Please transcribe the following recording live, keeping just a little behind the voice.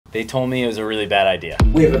They told me it was a really bad idea.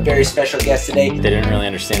 We have a very special guest today. They didn't really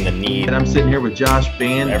understand the need. And I'm sitting here with Josh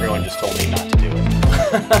Band. Everyone just told me not to do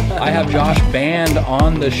it. I have Josh Band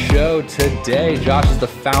on the show today. Josh is the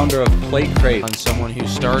founder of Plate Crate. On someone who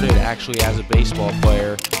started actually as a baseball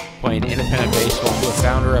player, playing independent baseball, to a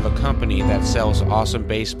founder of a company that sells awesome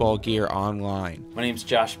baseball gear online. My name's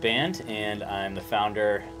Josh Band, and I'm the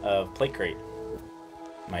founder of Plate Crate.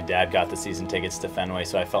 My dad got the season tickets to Fenway,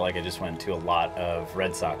 so I felt like I just went to a lot of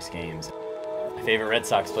Red Sox games. My favorite Red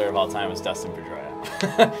Sox player of all time was Dustin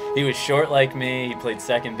Pedroia. He was short like me, he played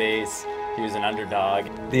second base, he was an underdog.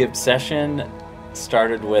 The obsession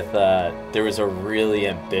started with, there was a really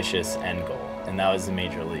ambitious end goal, and that was the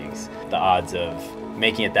major leagues. The odds of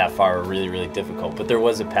making it that far were really, really difficult, but there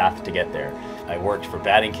was a path to get there. I worked for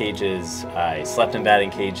batting cages, I slept in batting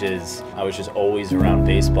cages, I was just always around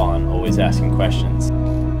baseball and always asking questions.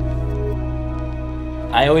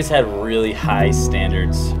 I always had really high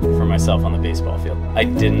standards for myself on the baseball field. I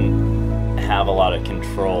didn't have a lot of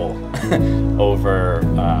control over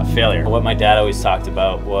failure. What my dad always talked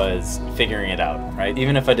about was figuring it out, right?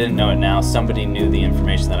 Even if I didn't know it now, somebody knew the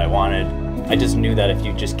information that I wanted. I just knew that if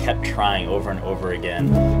you just kept trying over and over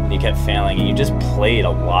again, and you kept failing, and you just played a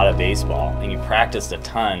lot of baseball, and you practiced a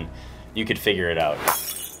ton, you could figure it out.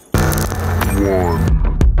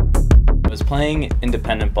 I was playing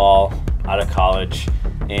independent ball out of college,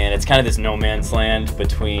 and it's kind of this no man's land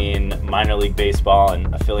between minor league baseball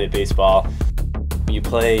and affiliate baseball. When you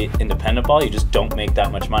play independent ball, you just don't make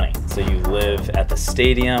that much money. So you live at the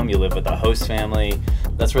stadium, you live with a host family.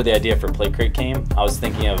 That's where the idea for Plate Crate came. I was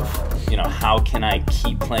thinking of, how can I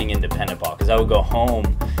keep playing independent ball? Because I would go home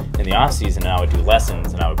in the off season and I would do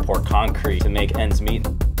lessons and I would pour concrete to make ends meet,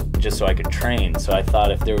 just so I could train. So I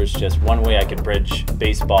thought if there was just one way I could bridge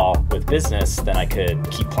baseball with business, then I could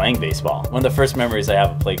keep playing baseball. One of the first memories I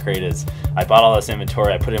have of Plate Crate is I bought all this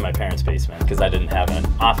inventory, I put it in my parents' basement because I didn't have an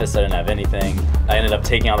office, I didn't have anything. I ended up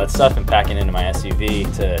taking all that stuff and packing it into my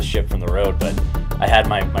SUV to ship from the road, but I had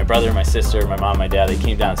my brother, my sister, my mom, my dad, they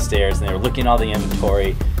came downstairs and they were looking at all the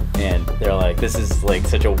inventory and they're like, this is like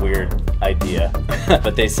such a weird idea.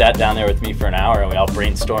 But they sat down there with me for an hour and we all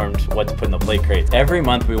brainstormed what to put in the Plate Crate. Every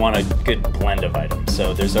month we want a good blend of items.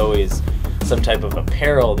 So there's always some type of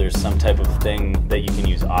apparel, there's some type of thing that you can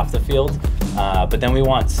use off the field, but then we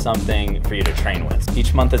want something for you to train with.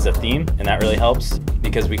 Each month is a theme, and that really helps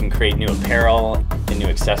because we can create new apparel and new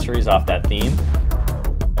accessories off that theme.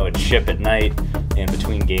 I would ship at night in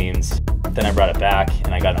between games. Then I brought it back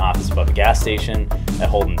and I got an office above a gas station at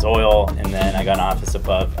Holden's Oil, and then I got an office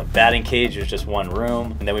above a batting cage. It was just one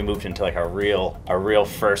room, and then we moved into like our real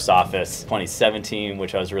first office, 2017,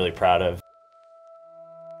 which I was really proud of.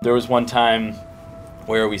 There was one time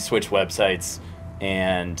where we switched websites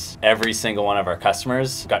and every single one of our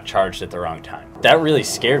customers got charged at the wrong time. That really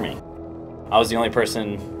scared me. I was the only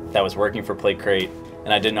person that was working for Plate Crate,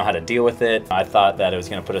 and I didn't know how to deal with it. I thought that it was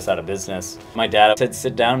gonna put us out of business. My dad said,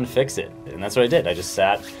 sit down and fix it. And that's what I did. I just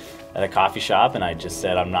sat at a coffee shop and I just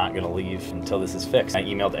said, I'm not gonna leave until this is fixed. I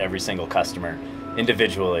emailed every single customer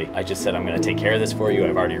individually. I just said, I'm gonna take care of this for you.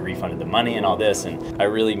 I've already refunded the money and all this. And I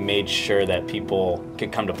really made sure that people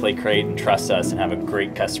could come to Plate Crate and trust us and have a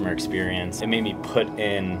great customer experience. It made me put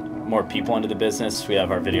in more people into the business. We have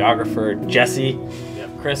our videographer, Jesse.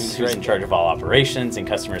 Chris, who's in charge of all operations and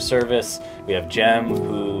customer service. We have Jem,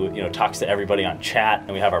 who talks to everybody on chat,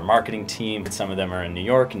 and we have our marketing team. Some of them are in New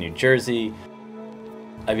York and New Jersey.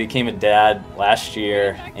 I became a dad last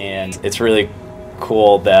year, and it's really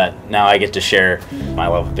cool that now I get to share my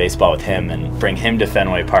love of baseball with him and bring him to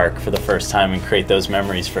Fenway Park for the first time and create those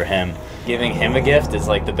memories for him. Giving him a gift is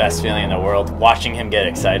like the best feeling in the world. Watching him get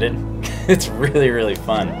excited, it's really, really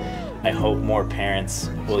fun. I hope more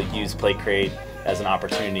parents will use Plate Crate as an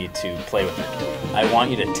opportunity to play with their kid. I want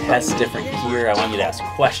you to test different gear, I want you to ask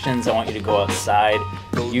questions, I want you to go outside,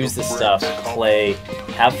 use the stuff, play,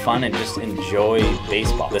 have fun, and just enjoy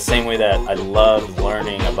baseball. The same way that I loved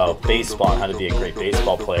learning about baseball and how to be a great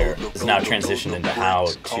baseball player is now transitioned into how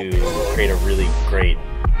to create a really great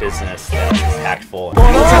business that's impactful.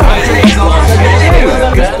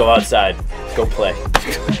 Just go outside, go play.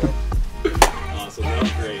 Awesome, that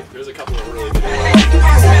was great. There's a couple of really good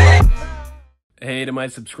ones. Hey to my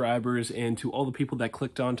subscribers and to all the people that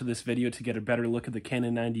clicked onto this video to get a better look at the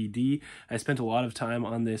Canon 90D. I spent a lot of time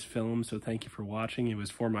on this film, so thank you for watching. It was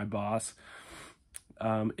for my boss.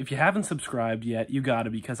 If you haven't subscribed yet, you gotta,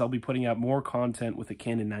 because I'll be putting out more content with the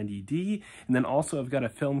Canon 90D, and then also I've got a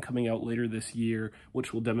film coming out later this year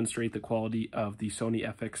which will demonstrate the quality of the Sony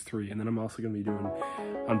FX3, and then I'm also going to be doing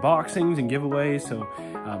unboxings and giveaways, so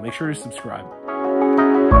make sure to subscribe.